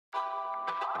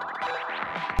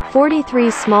43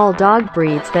 small dog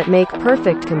breeds that make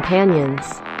perfect companions.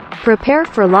 Prepare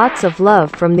for lots of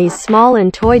love from these small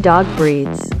and toy dog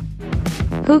breeds.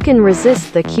 Who can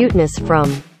resist the cuteness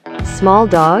from small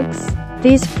dogs?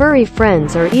 These furry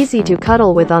friends are easy to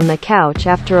cuddle with on the couch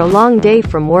after a long day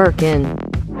from work and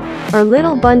are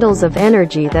little bundles of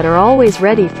energy that are always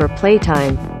ready for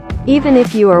playtime. Even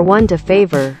if you are one to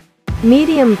favor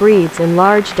medium breeds and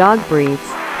large dog breeds,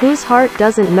 whose heart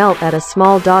doesn't melt at a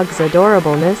small dog's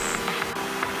adorableness?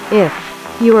 If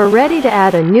you are ready to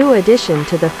add a new addition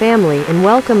to the family and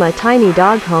welcome a tiny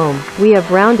dog home, we have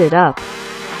rounded up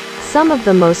some of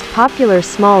the most popular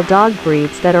small dog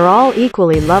breeds that are all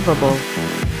equally lovable.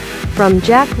 From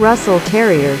Jack Russell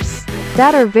Terriers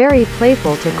that are very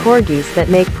playful to corgis that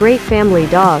make great family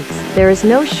dogs, there is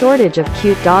no shortage of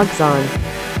cute dogs on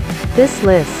this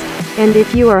list. And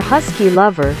if you are a husky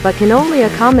lover but can only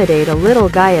accommodate a little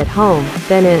guy at home,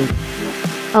 then an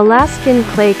Alaskan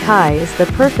Clay Kai is the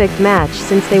perfect match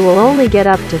since they will only get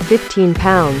up to 15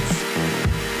 pounds.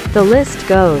 The list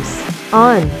goes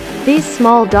on. These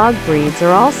small dog breeds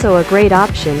are also a great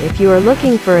option if you are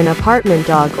looking for an apartment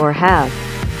dog or have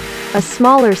a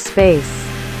smaller space.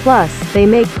 Plus, they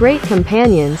make great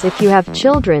companions if you have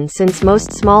children since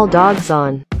most small dogs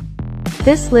on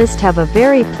this list have a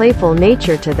very playful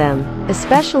nature to them,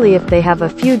 especially if they have a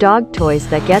few dog toys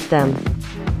that get them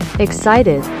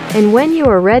excited. And when you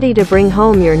are ready to bring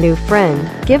home your new friend,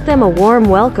 give them a warm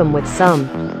welcome with some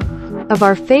of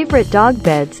our favorite dog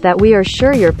beds that we are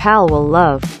sure your pal will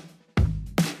love.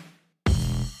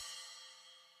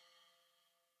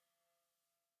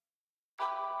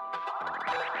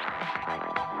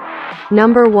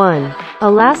 Number 1.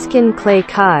 Alaskan Clay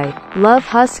Kai. Love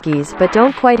huskies but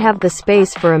don't quite have the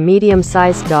space for a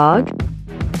medium-sized dog?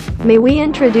 May we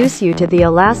introduce you to the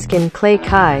Alaskan Clay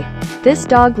Kai. This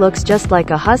dog looks just like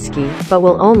a husky, but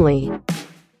will only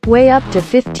weigh up to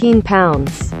 15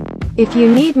 pounds. If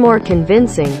you need more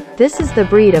convincing, this is the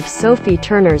breed of Sophie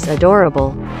Turner's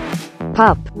adorable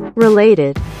pup.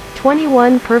 Related.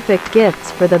 21 perfect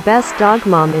gifts for the best dog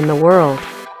mom in the world.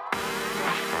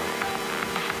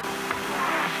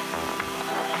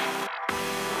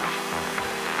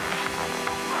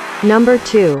 Number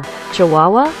 2.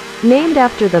 Chihuahua? Named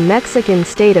after the Mexican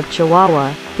state of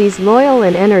Chihuahua, these loyal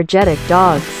and energetic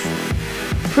dogs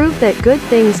prove that good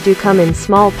things do come in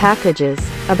small packages,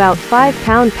 about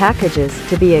 5-pound packages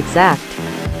to be exact.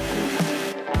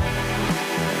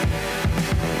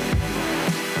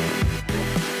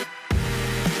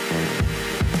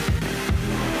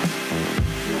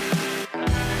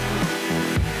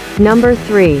 Number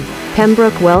 3.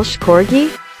 Pembroke Welsh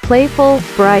Corgi? Playful,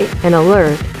 bright, and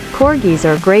alert, corgis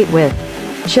are great with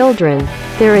children.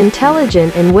 They're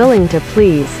intelligent and willing to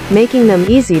please, making them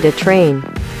easy to train.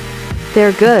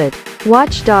 They're good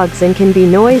watchdogs and can be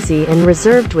noisy and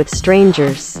reserved with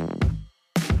strangers.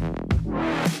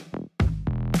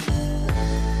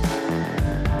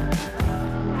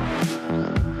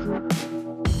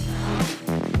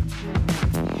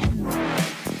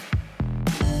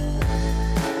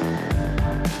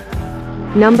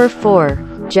 Number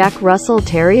 4. Jack Russell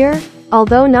Terrier?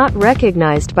 Although not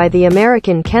recognized by the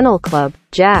American Kennel Club,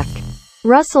 Jack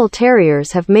Russell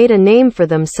Terriers have made a name for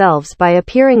themselves by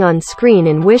appearing on screen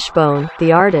in Wishbone,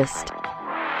 The Artist,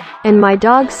 and My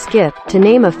Dog Skip, to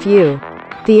name a few.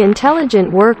 The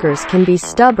intelligent workers can be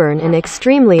stubborn and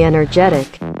extremely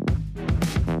energetic.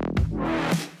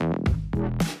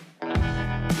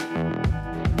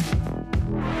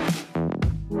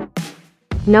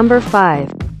 Number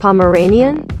 5.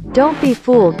 Pomeranian? Don't be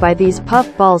fooled by these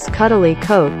puffball's cuddly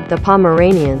coat, the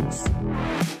Pomeranians.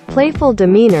 Playful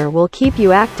demeanor will keep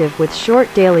you active with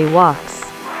short daily walks.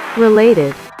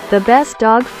 Related. The best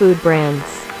dog food brands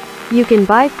you can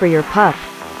buy for your pup.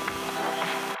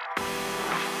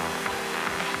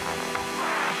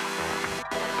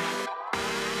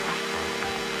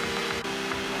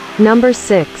 Number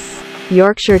 6.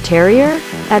 Yorkshire Terrier?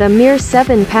 At a mere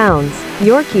 7 pounds,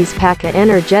 Yorkies pack an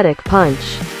energetic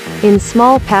punch. In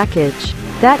small package,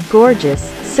 that gorgeous,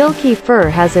 silky fur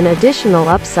has an additional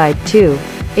upside too.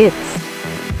 It's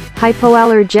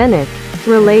hypoallergenic.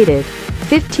 Related.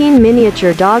 15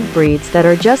 miniature dog breeds that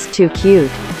are just too cute.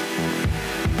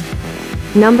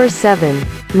 Number 7.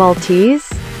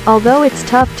 Maltese? Although it's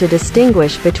tough to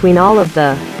distinguish between all of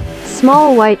the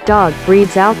small white dog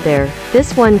breeds out there,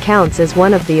 this one counts as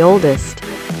one of the oldest.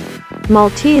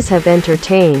 Maltese have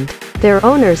entertained their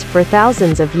owners for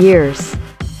thousands of years.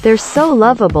 They're so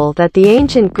lovable that the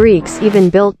ancient Greeks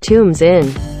even built tombs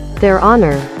in their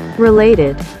honor.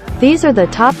 Related. These are the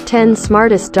top 10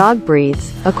 smartest dog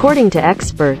breeds, according to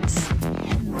experts.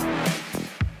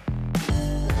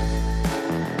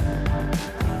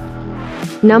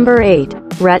 Number 8.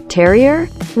 Rat Terrier?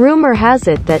 Rumor has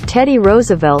it that Teddy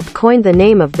Roosevelt coined the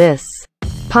name of this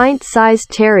pint-sized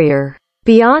terrier.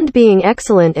 Beyond being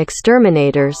excellent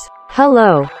exterminators,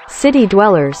 hello, city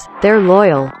dwellers, they're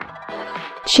loyal,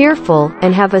 cheerful,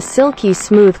 and have a silky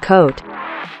smooth coat.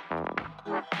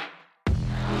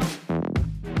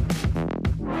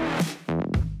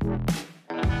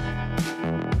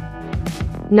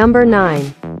 Number 9.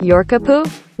 Yorkapoo?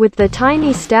 With the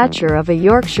tiny stature of a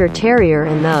Yorkshire Terrier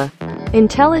and the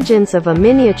intelligence of a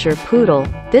miniature poodle,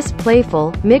 this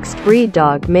playful, mixed-breed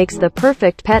dog makes the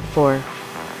perfect pet for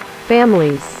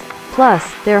families.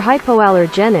 Plus, they're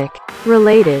hypoallergenic.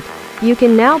 Related. You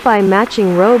can now buy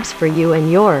matching robes for you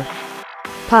and your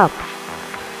pup.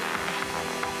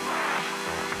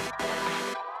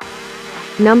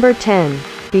 Number 10.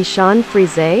 Bichon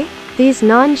Frise? These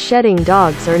non-shedding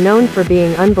dogs are known for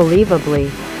being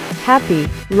unbelievably happy,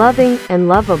 loving, and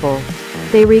lovable.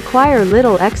 They require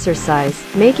little exercise,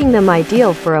 making them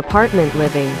ideal for apartment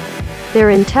living.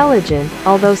 They're intelligent,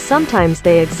 although sometimes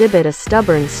they exhibit a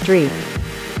stubborn streak.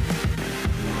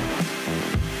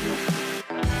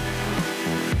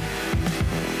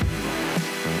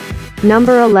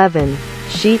 Number 11.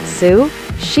 Shih Tzu?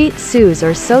 Shih Tzus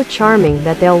are so charming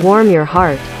that they'll warm your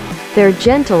heart. They're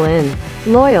gentle and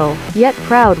loyal, yet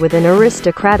proud with an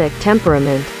aristocratic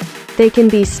temperament. They can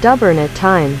be stubborn at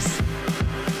times.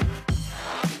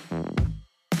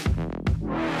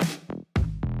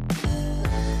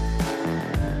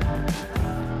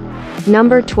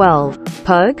 Number 12.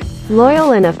 Pug?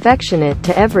 Loyal and affectionate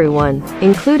to everyone,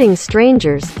 including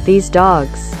strangers, these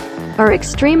dogs are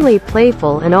extremely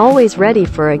playful and always ready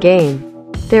for a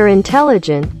game. They're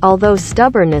intelligent, although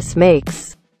stubbornness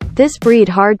makes this breed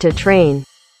hard to train.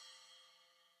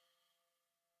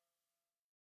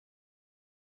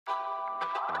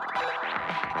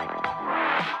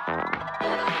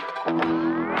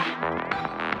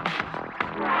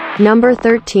 Number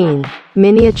 13.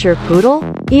 Miniature Poodle?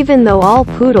 Even though all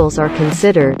poodles are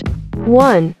considered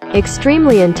one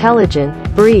extremely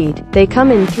intelligent breed, they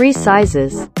come in 3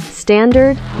 sizes: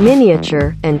 standard,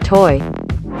 miniature, and toy.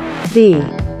 The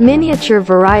miniature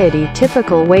variety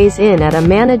typical weighs in at a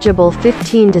manageable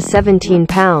 15 to 17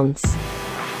 pounds.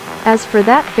 As for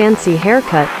that fancy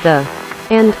haircut, the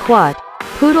and quat,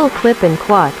 Poodle Clip and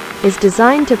Quat, is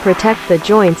designed to protect the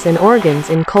joints and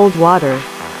organs in cold water.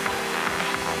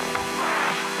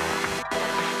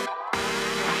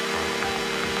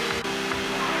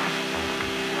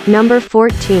 Number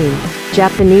 14.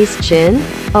 Japanese Chin?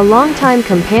 A longtime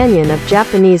companion of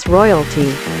Japanese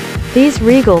royalty. These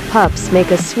regal pups make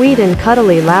a sweet and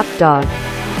cuddly lapdog.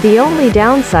 The only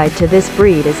downside to this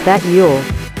breed is that you'll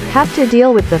have to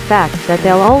deal with the fact that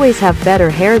they'll always have better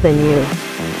hair than you.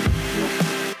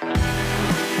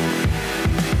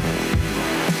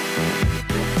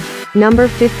 Number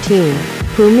 15.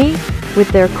 Pumi? With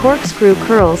their corkscrew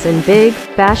curls and big,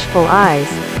 bashful eyes,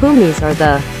 Pumis are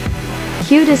the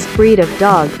cutest breed of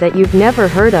dog that you've never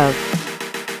heard of.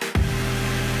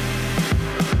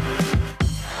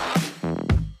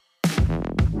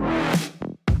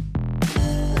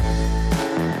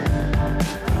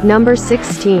 Number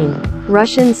 16.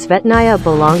 Russian Svetnaya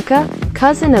Belanka?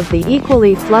 Cousin of the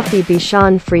equally fluffy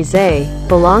Bichon Frise,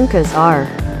 Belankas are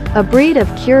a breed of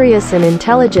curious and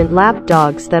intelligent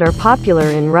lapdogs that are popular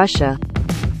in Russia.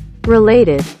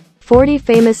 Related. 40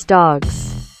 famous dogs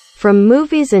from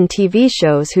movies and TV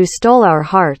shows who stole our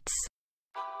hearts.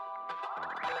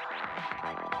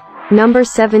 Number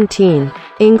 17.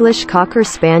 English Cocker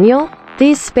Spaniel?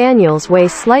 These spaniels weigh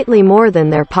slightly more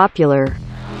than their popular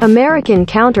American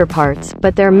counterparts,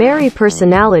 but their merry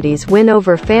personalities win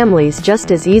over families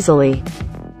just as easily.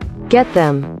 Get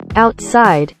them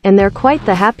outside, and they're quite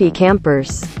the happy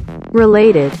campers.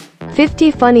 Related. 50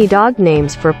 funny dog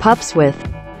names for pups with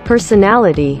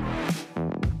personality.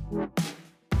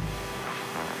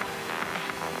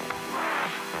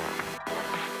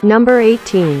 Number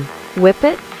 18.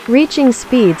 Whippet? Reaching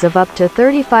speeds of up to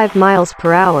 35 miles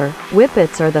per hour,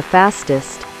 Whippets are the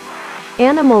fastest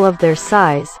animal of their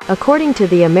size, according to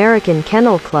the American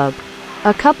Kennel Club.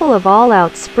 A couple of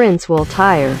all-out sprints will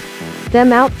tire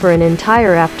them out for an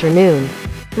entire afternoon.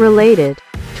 Related.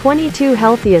 22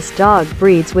 healthiest dog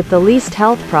breeds with the least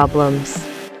health problems.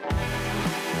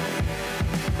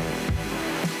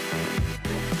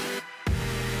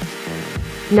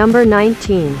 Number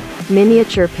 19.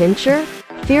 Miniature Pinscher?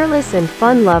 Fearless and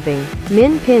fun-loving,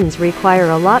 Min Pins require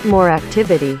a lot more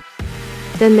activity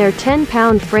than their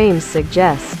 10-pound frames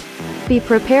suggest. Be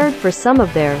prepared for some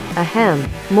of their,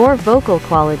 more vocal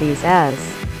qualities as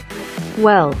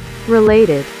well.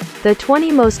 Related. The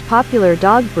 20 most popular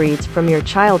dog breeds from your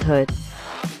childhood.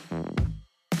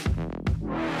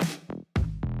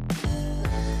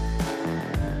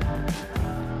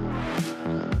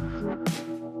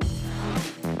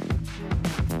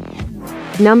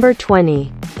 Number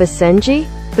 20. Basenji?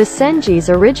 Basenjis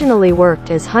originally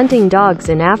worked as hunting dogs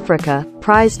in Africa,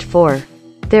 prized for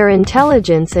their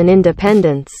intelligence and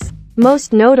independence.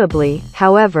 Most notably,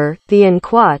 however, the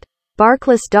Nkwat,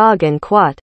 barkless dog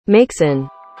Nkwat, makes an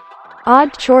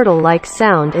odd chortle-like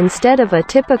sound instead of a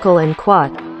typical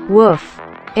Nkwat, woof,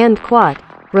 and Kwat,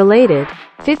 related,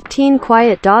 15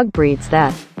 quiet dog breeds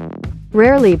that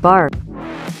rarely bark.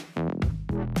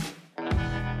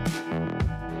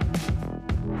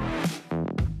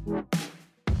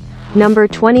 Number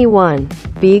 21.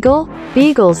 Beagle?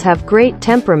 Beagles have great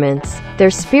temperaments,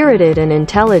 they're spirited and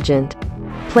intelligent,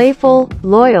 playful,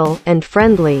 loyal, and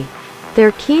friendly.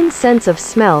 Their keen sense of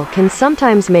smell can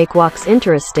sometimes make walks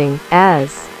interesting,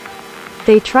 as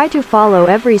they try to follow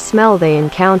every smell they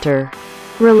encounter.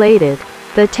 Related,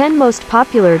 the 10 most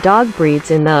popular dog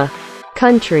breeds in the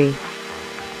country.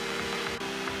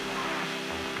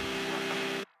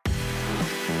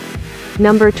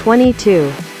 Number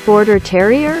 22. Border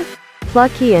Terrier?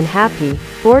 Plucky and happy,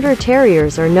 Border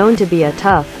Terriers are known to be a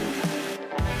tough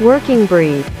working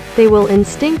breed. They will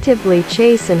instinctively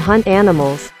chase and hunt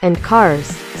animals and cars,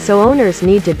 so owners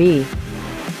need to be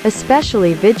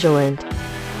especially vigilant.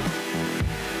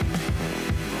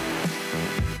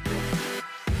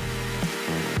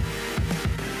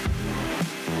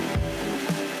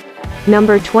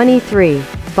 Number 23.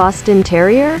 Boston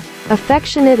Terrier?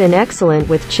 Affectionate and excellent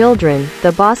with children,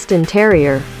 the Boston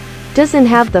Terrier doesn't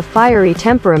have the fiery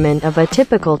temperament of a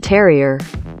typical terrier.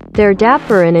 They're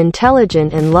dapper and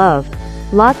intelligent and love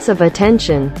lots of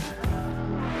attention.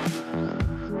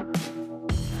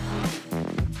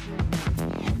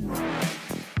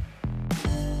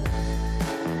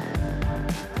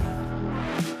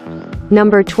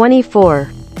 Number 24.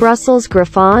 Brussels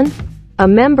Griffon? A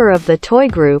member of the toy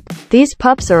group, these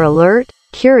pups are alert,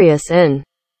 curious and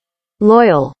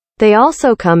loyal. They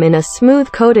also come in a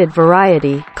smooth-coated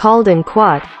variety, called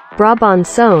Nkwat,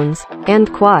 Brabançons, and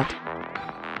Kwat.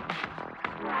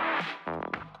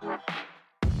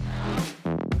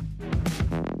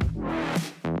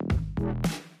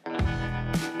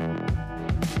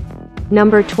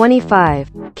 Number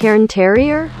 25. Cairn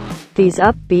Terrier? These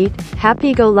upbeat,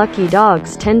 happy-go-lucky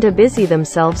dogs tend to busy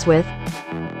themselves with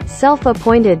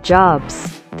self-appointed jobs.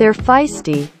 They're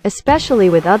feisty, especially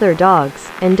with other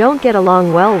dogs, and don't get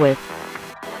along well with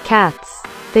cats.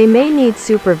 They may need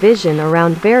supervision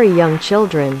around very young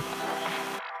children.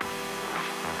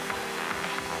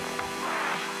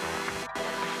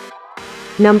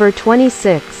 Number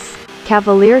 26.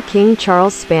 Cavalier King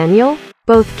Charles Spaniel?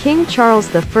 Both King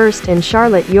Charles I and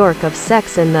Charlotte York of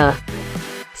Sex and the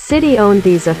City owned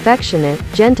these affectionate,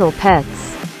 gentle pets.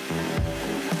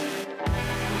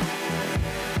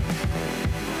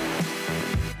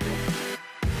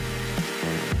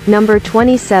 Number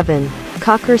 27.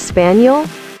 Cocker Spaniel?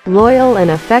 Loyal and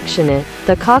affectionate,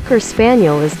 the Cocker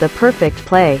Spaniel is the perfect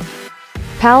play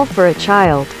pal for a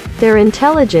child. They're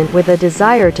intelligent with a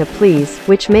desire to please,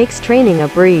 which makes training a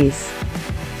breeze.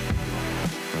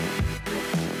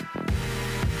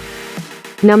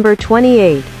 Number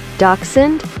 28.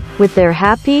 Dachshund? With their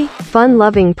happy,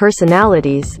 fun-loving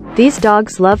personalities, these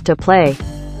dogs love to play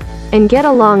and get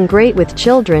along great with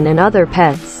children and other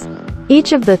pets.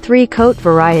 Each of the 3 coat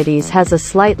varieties has a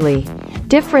slightly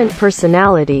different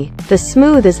personality. The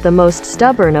smooth is the most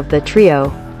stubborn of the trio.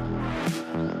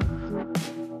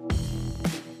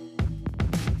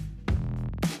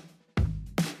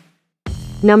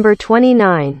 Number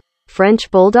 29. French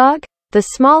Bulldog? The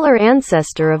smaller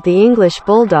ancestor of the English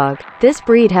Bulldog, this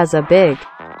breed has a big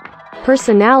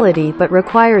personality but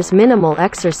requires minimal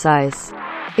exercise.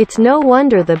 It's no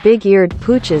wonder the big-eared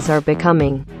pooches are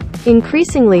becoming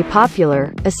increasingly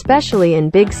popular, especially in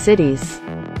big cities.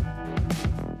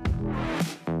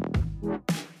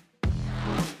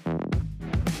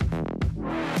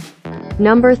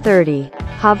 Number 30.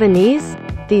 Havanese?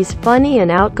 These funny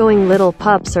and outgoing little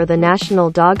pups are the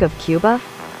national dog of Cuba,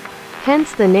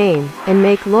 hence the name, and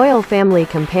make loyal family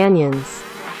companions.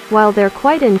 While they're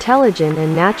quite intelligent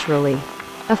and naturally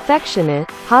affectionate,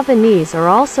 Havanese are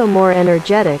also more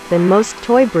energetic than most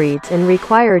toy breeds and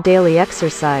require daily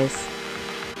exercise.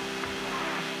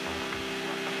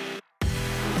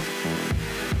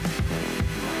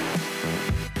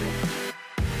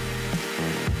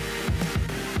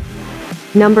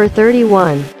 Number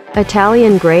 31.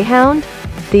 Italian Greyhound?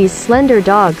 These slender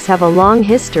dogs have a long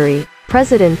history.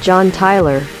 President John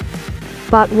Tyler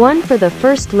bought one for the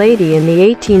First Lady in the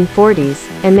 1840s,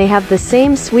 and they have the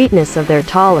same sweetness of their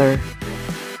taller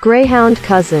Greyhound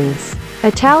cousins.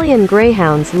 Italian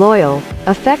Greyhounds' loyal,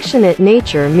 affectionate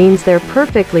nature means they're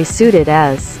perfectly suited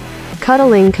as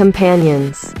cuddling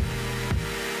companions.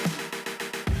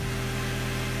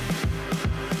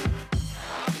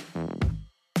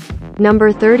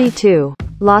 Number 32.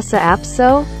 Lhasa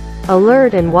Apso?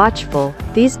 Alert and watchful,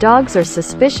 these dogs are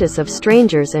suspicious of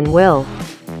strangers and will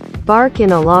bark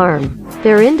in alarm.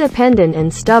 They're independent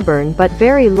and stubborn but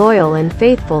very loyal and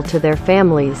faithful to their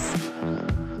families.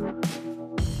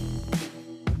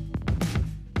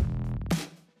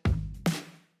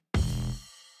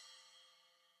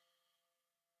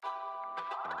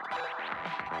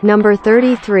 Number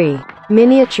 33.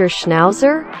 Miniature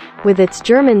Schnauzer? With its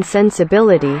German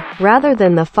sensibility, rather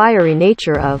than the fiery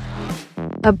nature of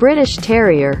a British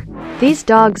Terrier, these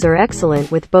dogs are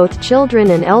excellent with both children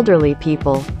and elderly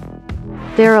people.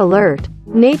 Their alert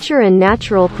nature and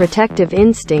natural protective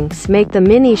instincts make the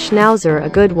Mini Schnauzer a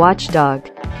good watchdog.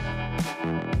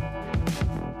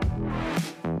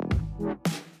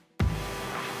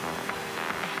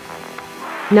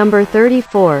 Number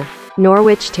 34.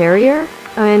 Norwich Terrier?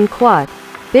 And quad.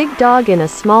 Big dog in a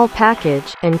small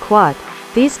package, and quad.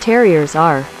 These terriers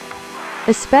are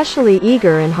especially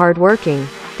eager and hardworking.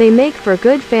 They make for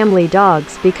good family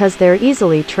dogs because they're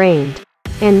easily trained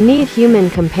and need human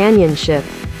companionship.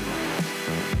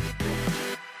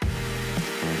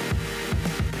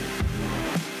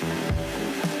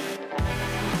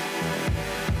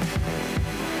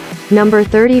 Number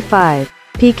 35.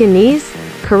 Pekingese?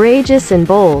 Courageous and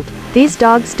bold, these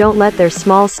dogs don't let their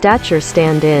small stature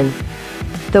stand in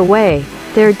the way.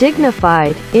 They're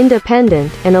dignified,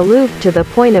 independent, and aloof to the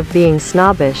point of being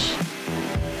snobbish.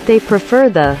 They prefer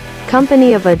the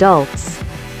company of adults.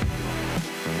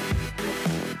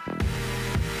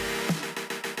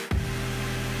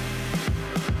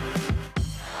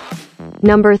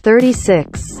 Number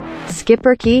 36.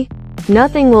 Schipperke?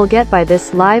 Nothing will get by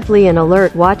this lively and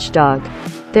alert watchdog.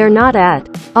 They're not at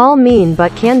all mean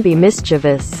but can be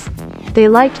mischievous. They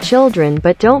like children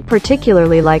but don't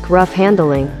particularly like rough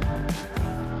handling.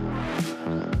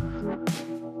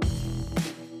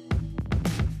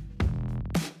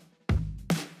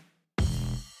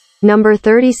 Number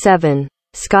 37.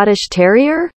 Scottish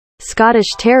Terrier?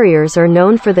 Scottish Terriers are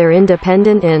known for their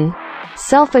independent and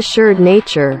self-assured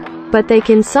nature, but they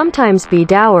can sometimes be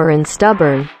dour and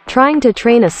stubborn. Trying to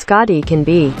train a Scottie can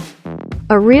be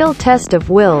a real test of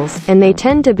wills, and they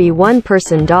tend to be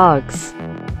one-person dogs.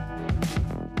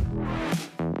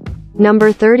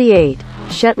 Number 38.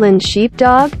 Shetland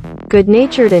Sheepdog?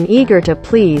 Good-natured and eager to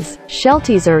please,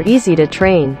 Shelties are easy to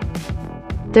train.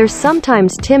 They're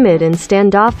sometimes timid and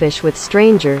standoffish with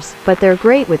strangers, but they're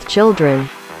great with children.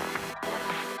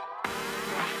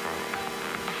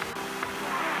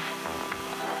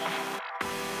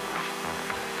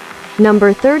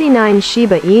 Number 39.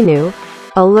 Shiba Inu?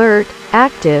 Alert,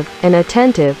 active, and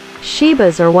attentive,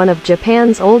 Shibas are one of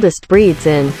Japan's oldest breeds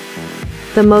and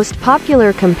the most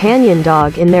popular companion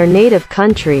dog in their native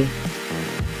country.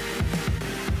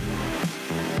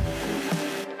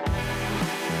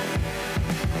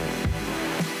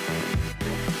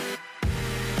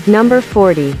 Number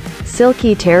 40.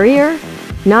 Silky Terrier?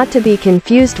 Not to be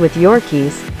confused with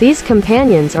Yorkies, these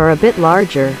companions are a bit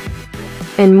larger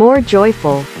and more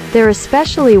joyful. They're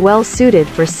especially well suited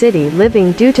for city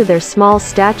living due to their small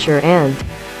stature and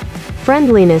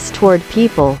friendliness toward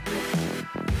people.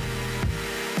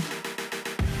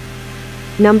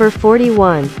 Number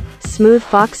 41. Smooth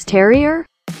Fox Terrier?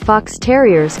 Fox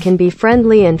Terriers can be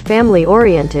friendly and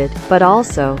family-oriented, but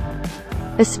also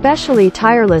especially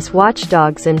tireless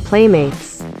watchdogs and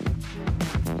playmates.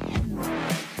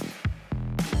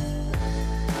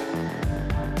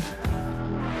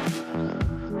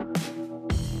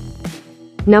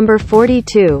 Number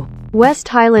 42. West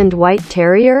Highland White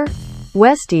Terrier?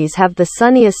 Westies have the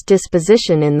sunniest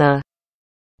disposition in the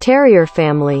Terrier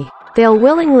family. They'll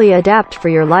willingly adapt for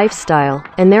your lifestyle,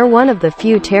 and they're one of the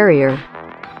few terrier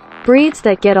breeds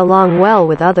that get along well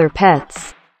with other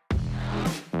pets.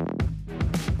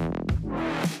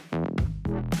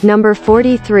 Number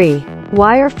 43.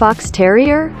 Wire Fox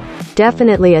Terrier?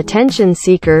 Definitely attention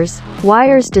seekers,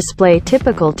 wires display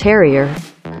typical terrier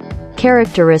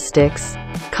characteristics: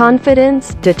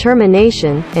 confidence,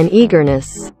 determination, and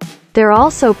eagerness. They're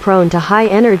also prone to high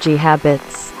energy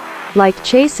habits, like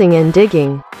chasing and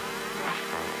digging.